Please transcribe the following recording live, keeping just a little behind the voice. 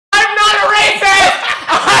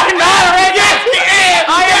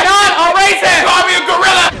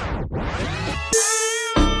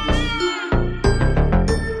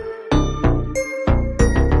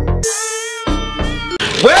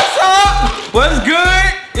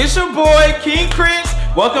King Kris.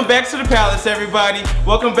 Welcome back to the palace, everybody.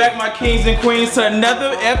 Welcome back, my kings and queens, to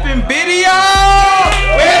another effing video.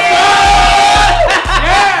 What's up?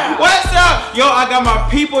 Yeah. What's up? Yo, I got my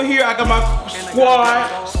people here. I got my squad.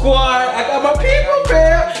 I got my people,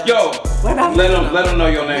 man. Yo, let them know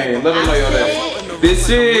your name. Let them know your name. This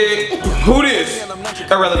is who this?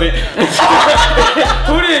 Irrelevant.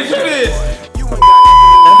 Who this?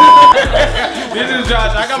 This is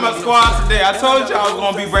Josh. I got my squad today. I told you I was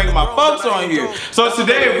gonna be bringing my folks on here. So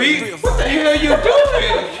today what the hell you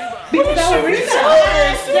doing? We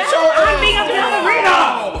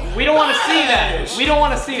don't want to see that. We don't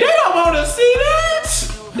want to see that. They don't want to see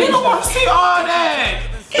that. They don't want to see all that.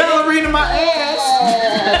 Ballerina my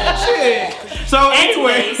ass. Shit. So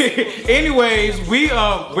anyways,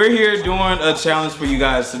 we're here doing a challenge for you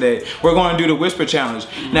guys today. We're going to do the whisper challenge.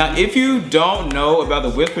 Now, if you don't know about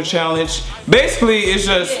the whisper challenge, basically it's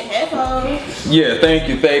just yeah. Thank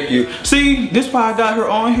you. See, this why I got her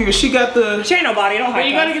on here. She got the. She ain't nobody. Don't hate.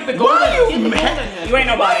 You gotta get the golden. Why you mad? You ain't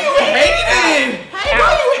nobody. Why you hating?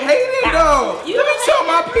 Why you hating though? Let me tell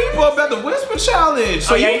my people about the whisper challenge.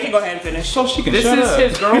 So yeah, you can go ahead and finish. So she can. This shut is up.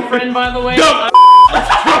 his girlfriend, by the way.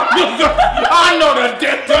 I know the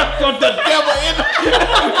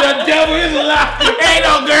devil is alive. Ain't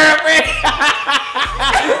no girlfriend.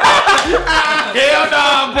 Hell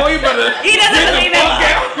no, boy, you better. He doesn't believe it.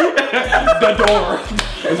 The door.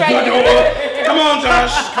 Come on,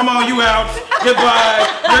 Josh. Come on, you out. Goodbye.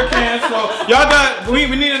 You're canceled. Y'all got. We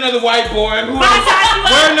need another white boy.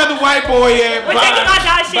 Where another white boy at? Bye.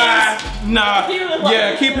 Nah.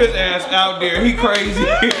 Yeah, keep his ass out there. He crazy.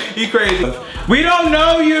 He crazy. We don't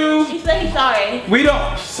know you. He said he's sorry. We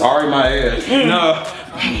don't. Sorry, my ass. No.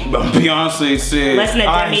 Beyonce said. Listen to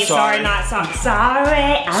Demi. Sorry, not sorry.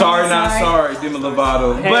 Sorry, not sorry. Demi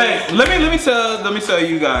Lovato. Hey. But let me tell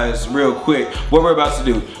you guys real quick what we're about to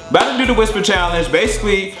do. About to do the whisper challenge.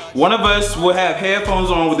 Basically, one of us will have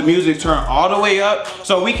headphones on with the music turned all the way up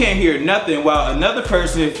so we can't hear nothing, while another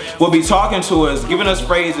person will be talking to us, giving us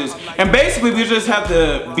phrases, and basically we just have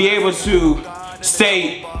to be able to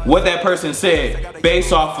state what that person said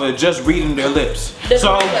based off of just reading their lips.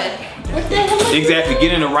 So exactly,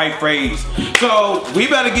 get in the right phrase. So we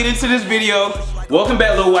about to get into this video. Welcome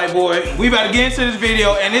back, little white boy. We about to get into this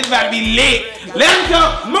video and it's about to be lit. Let him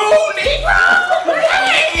come. Move, Negro.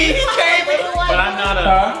 Hey, he came in. But I'm not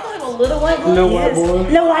a little white boy. Little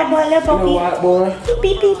white boy.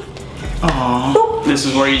 Beep beep. Aww. This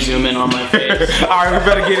is where you zoom in on my face. Alright, we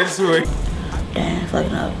better get into it. Damn,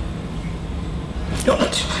 fucking up.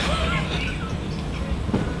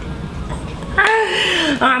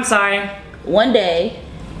 I'm sorry. One day.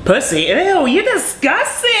 Pussy. Ew, you're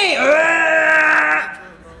disgusting.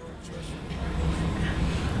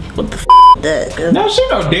 What the f that? No, she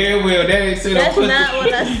know damn well that ain't say no That's pussy. not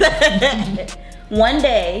what I said. One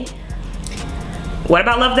day. What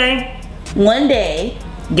about love day? One day.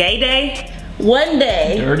 Gay day? One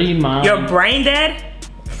day. Dirty mom. Your brain dead?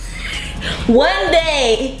 One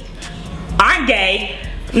day. I'm gay.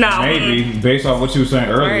 No. Maybe, based off what you were saying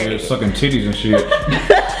earlier, sucking titties and shit.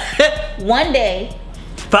 One day.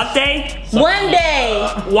 Fuck day? One day.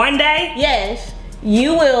 One day? Yes.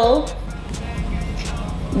 You will.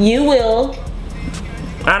 You will.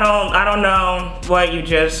 I don't know what you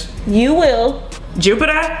just. You will.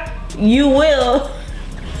 Jupiter? You will.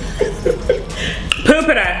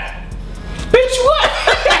 Poopiter. Bitch, what?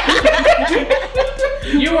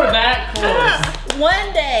 You were that close.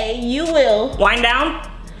 One day you will. Wind down?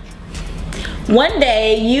 One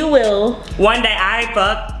day you will. One day I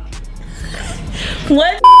fuck.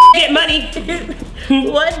 One Get money.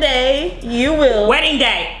 One day you will. Wedding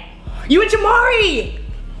day. You and Jamari.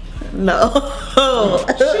 No.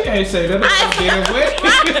 She ain't say that.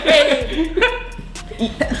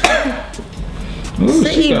 Ooh,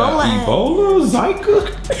 she got Ebola,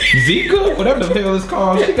 Zika, whatever the hell it's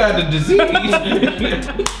called. She got the disease.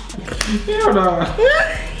 Hell no.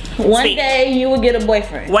 One day you will get a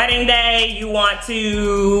boyfriend. Wedding day, you want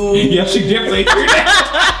to. Yeah, she definitely hear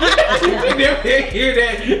that. She definitely hear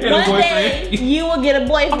that. One day you will get a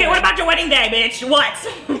boyfriend. Okay, what about your wedding day, bitch? What?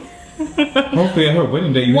 Hopefully at her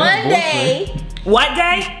wedding day you One have a day. boyfriend. What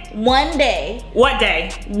day? One day. What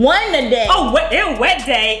day? One day. Oh, ew, wet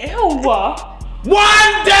day. Ew.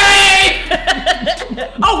 One day!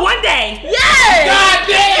 Oh, one day. Yes! God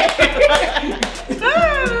damn!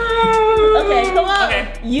 Okay, come on. Okay.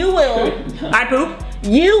 You will. I poop.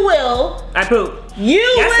 You will. I poop. You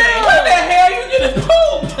Yesterday. will. What the hell you getting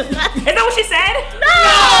poop? Is that what she said?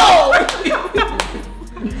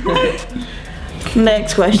 No!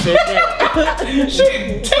 Next question.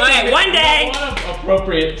 Okay, one day. What an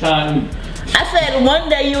appropriate time I said one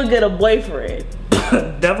day you would get a boyfriend.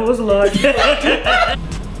 Devil is a Lord.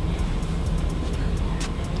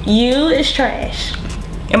 You is trash.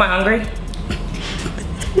 Am I hungry?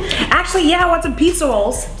 Actually, yeah, I want some pizza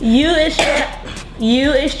rolls. You is trash.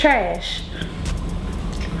 You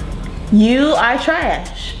are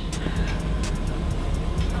trash.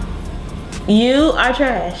 You are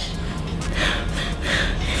trash.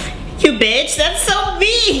 You bitch, that's so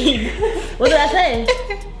mean. What did I say?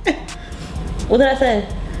 What did I say?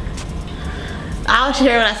 I don't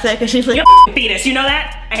hear what I said because she's like, You're a fetus, you know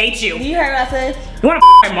that? I hate you. you heard what I said? You wanna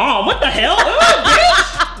my mom? What the hell? Ugh, bitch.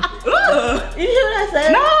 Ugh. You hear what I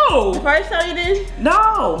said? No. The first time you did?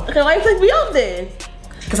 No. Okay, why you took me off then?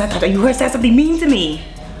 Because I thought that you said something mean to me.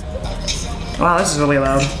 Wow, this is really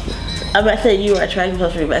loud. I'm about to say you are trash. You're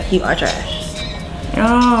supposed to be back. You are trash.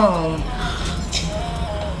 Oh.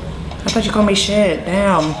 I thought you called me shit.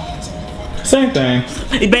 Damn. Same thing.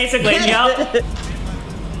 Basically, yup.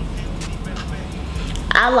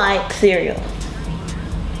 I like cereal.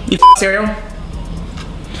 You cereal?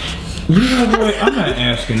 You know what? I'm not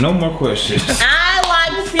asking no more questions. I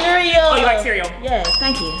like cereal. Oh, you like cereal? Yes,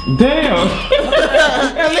 thank you. Damn.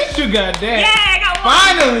 At least you got that. Yeah, I got one.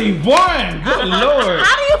 Finally, one. Good lord.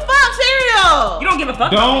 How do you fuck cereal? You don't give a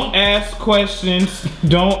fuck. Don't ask questions.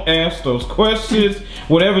 Don't ask those questions.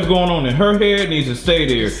 Whatever's going on in her head needs to stay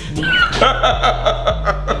there.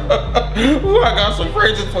 Ooh, I got some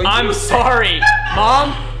phrases for you. I'm sorry,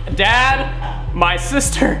 Mom, Dad, my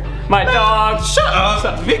sister, my dog. Shut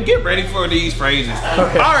up. Get ready for these phrases.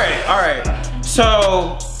 Okay. All right.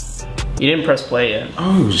 So. You didn't press play yet.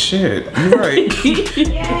 Oh shit. You're right.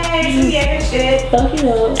 Yay, shit. Fuck you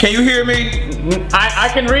up. Can you hear me? I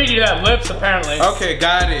can read you that lips apparently. Okay,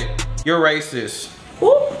 got it. You're racist.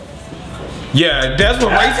 Whoop. Yeah, that's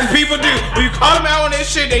what racist people do. When you call them out on this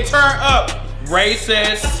shit, they turn up.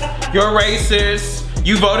 Racist. You're racist.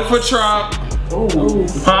 You voted for Trump. Ooh.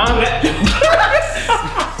 Huh?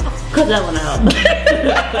 Cut that one out.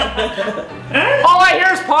 All I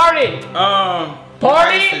hear is party.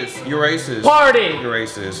 Party? You're racist. Party. You're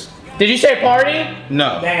racist. Did you say party?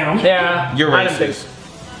 No. Damn. Yeah. You're I didn't think racist.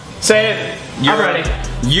 so. Say it. I'm ready.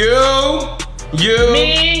 You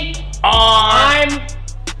Me. are I'm.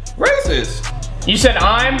 racist. You said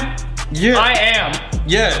I'm. Yeah. I am.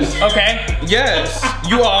 Yes. Okay. Yes.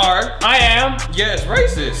 You are. I am. Yes.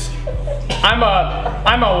 Racist. I'm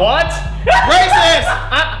a what? Racist.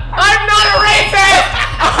 I'm not a racist!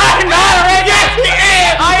 I'm not a racist!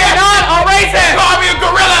 Yes, I am not a racist! Call me a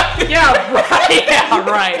gorilla. Yeah, right. Yeah,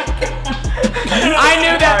 right. I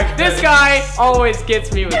knew that. This guy always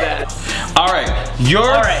gets me with that. All right.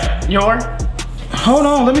 Your? Hold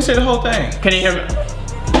on. Let me say the whole thing. Can you hear me?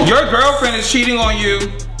 Your girlfriend is cheating on you.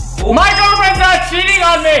 My girlfriend's not cheating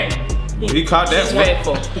on me! You caught that She's one.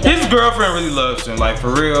 faithful. His girlfriend really loves him. Like,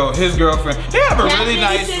 for real. His girlfriend. They have a really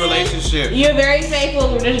nice relationship. You're very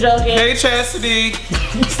faithful. We're just joking. Hey, Chastity.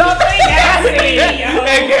 Stop saying Cassidy.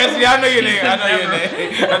 Hey, Cassidy. I know your name. I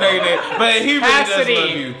know your name. But he really Cassidy. does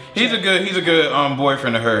love you. He's a good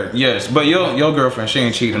boyfriend of her. Yes. But your girlfriend, she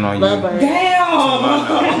ain't cheating on you. Love her.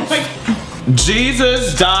 Damn.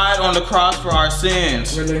 Jesus died on the cross for our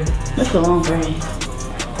sins. Really? That's a long phrase.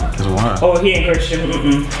 That's why. Oh, he ain't Christian.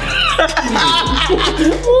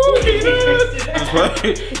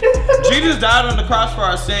 Jesus died on the cross for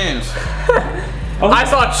our sins. I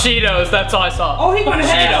saw Cheetos, that's all I saw. Oh, he gonna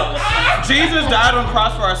hell. Jesus died on the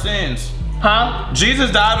cross for our sins. Huh?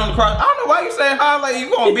 Jesus died on the cross. I don't know why you saying how like you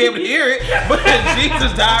gonna be able to hear it, but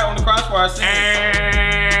Jesus died on the cross for our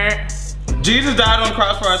sins. Jesus died on the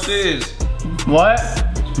cross for our sins. What?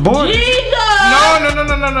 Boy. Jesus!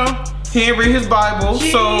 No. He didn't read his Bible,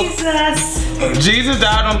 so Jesus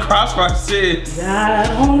died on the cross for our sins. Died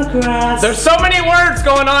on the cross. There's so many words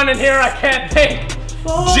going on in here I can't think.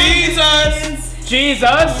 Jesus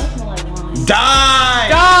Died.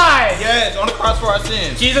 Yes, on the cross for our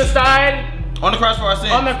sins. Jesus died On the cross for our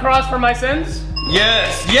sins. on the cross for my sins?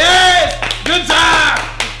 Yes. Good job.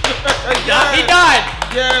 Yes. He died.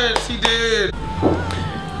 Yes, he did.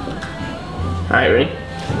 Alright, ready?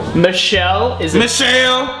 Michelle is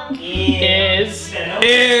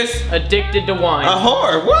is addicted to wine. a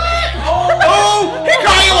whore. What? Oh, he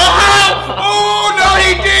called you a hoe. Oh, no,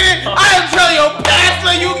 he didn't. I am telling your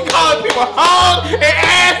pastor, you can call people hoes and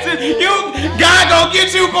asses. God gonna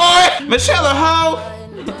get you, boy. Michelle a hoe?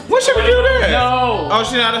 What should we do there? No. Oh,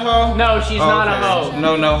 she's not a hoe? No, she's not a hoe.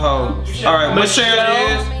 No hoe. All right,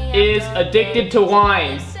 Michelle is addicted to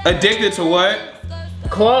wine. addicted to what?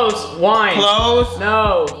 Close. Wine. Clothes?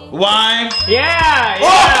 No. Wine? Yeah.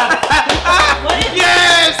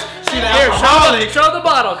 Yes! She the Here, alcoholic. show the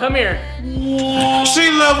bottle. Come here. She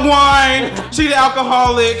love wine. She the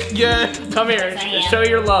alcoholic. Yeah. Come here. Show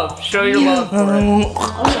your love. Show your love for it.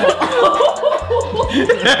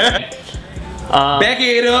 Back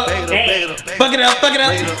it up. Fuck it up. Fuck it up.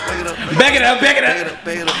 Back it up. Back it up.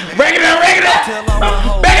 Break it up. Break it up.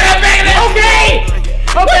 Back it up. Back it up. Okay.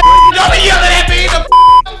 Okay. Don't be yelling at me. The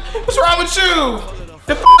what's wrong with you?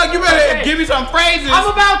 The fuck? You better give me some phrases. I'm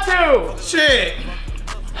about to. Shit.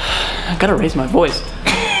 I gotta raise my voice.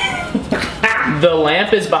 The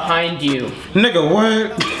lamp is behind you. Nigga,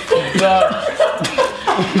 what?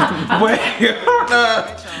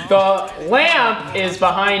 The lamp is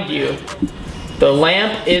behind you. The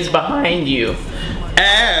lamp is behind you.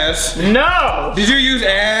 Ass. No. Did you use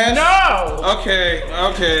ass? No. Okay,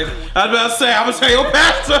 okay. I was about to say, I'm gonna tell your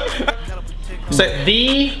pastor. Say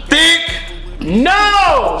The thick.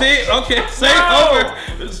 No. Thick. Okay, say it No.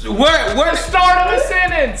 over. What? Start of a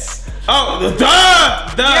sentence. Oh, the.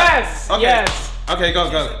 Yes. Okay. Yes. Okay, go.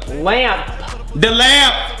 Lamp The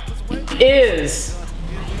lamp. is.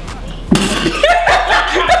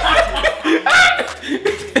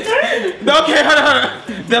 Okay, hold on.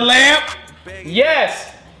 The lamp.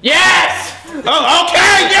 Yes. Yes. Oh,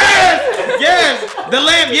 okay, yes. The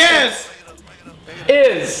lamp, yes.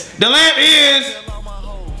 Is The lamp is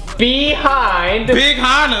behind. Big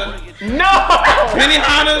Honda. No. Benny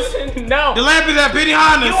Honda's. No. The lamp is at Benny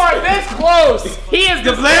Honda's. You are this close. He is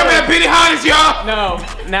The this lamp close. at Benny Honda's, y'all. No.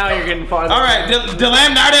 Now you're getting farther. All right, the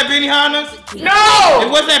lamp not at Benny Honda's. It No.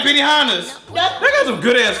 wasn't at Benny Honda's. They got some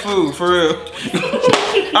good ass food for real.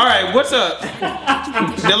 All right, what's up?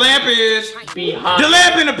 The lamp is Behind. the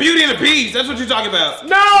lamp and the Beauty and the Beast. That's what you're talking about.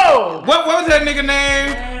 No. What was that nigga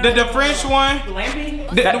name? The French one? Lampy?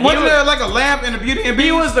 Wasn't there like a lamp and a Beauty and the Beast?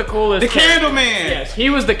 He was the coolest. The Candle Man. Yes, he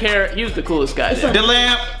was the He was the coolest guy there. The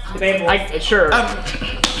lamp. Sure.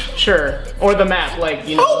 Sure. Or the map, like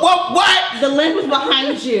you know. Oh, what? The lamp is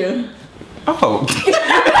behind you. Oh.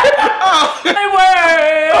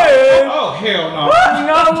 Oh, hell no.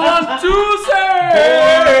 Not want to say.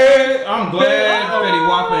 Boy, I'm glad Fetty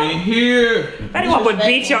Wap ain't here. Fetty Wap would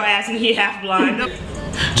beat your ass and he half blind.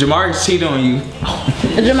 Jamari's cheated on you.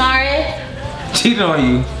 Jamari? Cheated on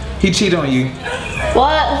you. He cheated on you.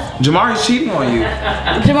 What? Jamari's cheating on you.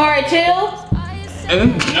 Jamari chill?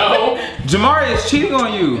 No. Jamari is cheating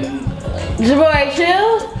on you. Jamari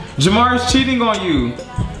chill? Jamari's cheating on you.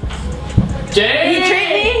 Dang. You treat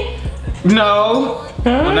me? No.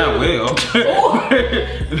 Well, not well.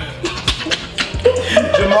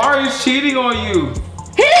 Jamari's cheating on you.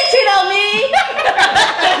 He didn't cheat on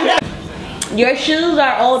me! Your shoes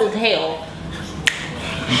are old as hell.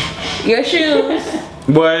 Your shoes.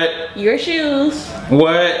 What? Your shoes.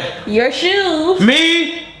 What? Your shoes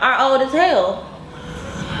Me? are old as hell.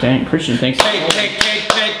 Dang, Christian thinks.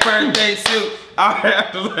 Cake, birthday suit.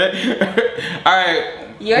 Alright. Alright.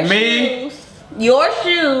 Your Me shoes. Your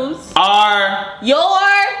shoes. are Your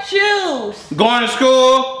shoes. going to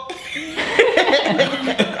school.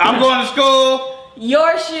 I'm going to school.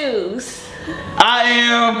 Your shoes. I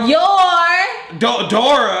am Your.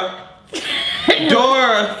 Dora.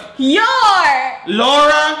 Laura. Your.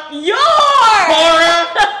 Laura.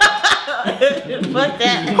 Fuck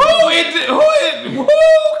that. Who?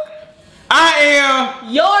 I am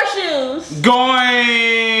Your shoes. going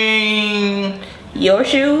Your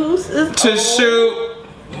shoes is to shoot.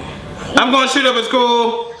 I'm going to shoot up at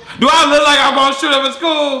school. Do I look like I'm going to shoot up at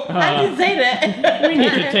school? I didn't say that. We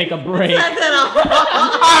need to take a break. I said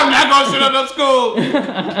I'm not going to shoot up at school.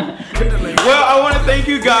 Well, I want to thank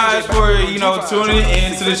you guys for, tuning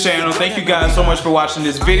into the channel. Thank you guys so much for watching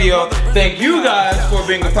this video. Thank you guys for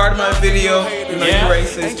being a part of my video. You're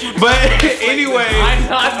racist. But anyway. I'm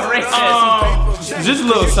not racist. Just a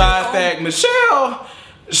little side fact. Michelle,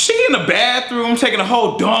 she in the bathroom taking a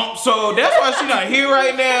whole dump, so that's why she's not here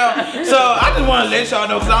right now. So I just want to let y'all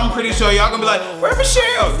know, because I'm pretty sure y'all gonna be like, where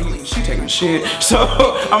Michelle? She taking a shit. So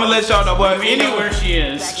I'm gonna let y'all know. But anyway, Where she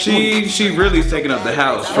is. she really's taking up the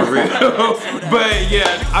house for real. But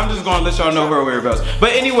yeah, I'm just gonna let y'all know her whereabouts.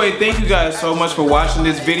 But anyway, thank you guys so much for watching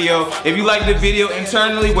this video. If you like the video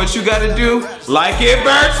internally, what you gotta do, like it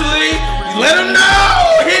virtually. Let them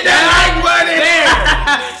know. Hit that like button.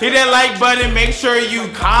 Hit that like button. Make sure you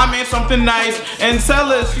comment something nice and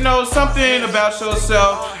tell us, something about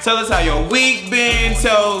yourself. Tell us how your week been.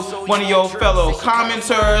 Tell one of your fellow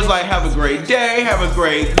commenters, like, have a great day, have a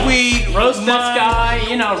great week. Roast this guy,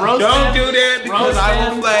 roast Don't him. do that because Roast I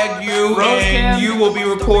will him. flag you Roast and him. you will be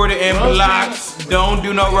reported and Roast blocked. him. don't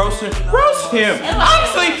do no roasting, roast him.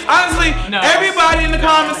 Honestly, No. everybody in the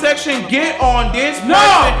comment section get on this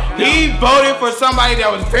person. He voted for somebody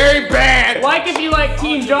that was very bad. Like if you like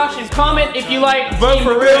Team Josh and comment if you like But Team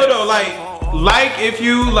for real though, like if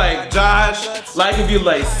you like Josh, like if you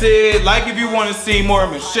like Sid, like if you want to see more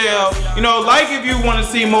of Michelle, you know, like if you want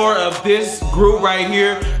to see more of this group right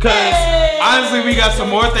here, because honestly we got some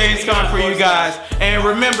more things coming for you guys. And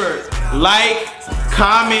remember, like,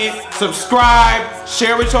 comment, subscribe,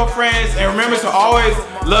 share with your friends, and remember to always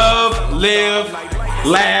love, live,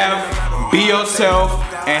 laugh, be yourself,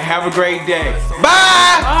 and have a great day.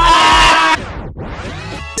 Bye!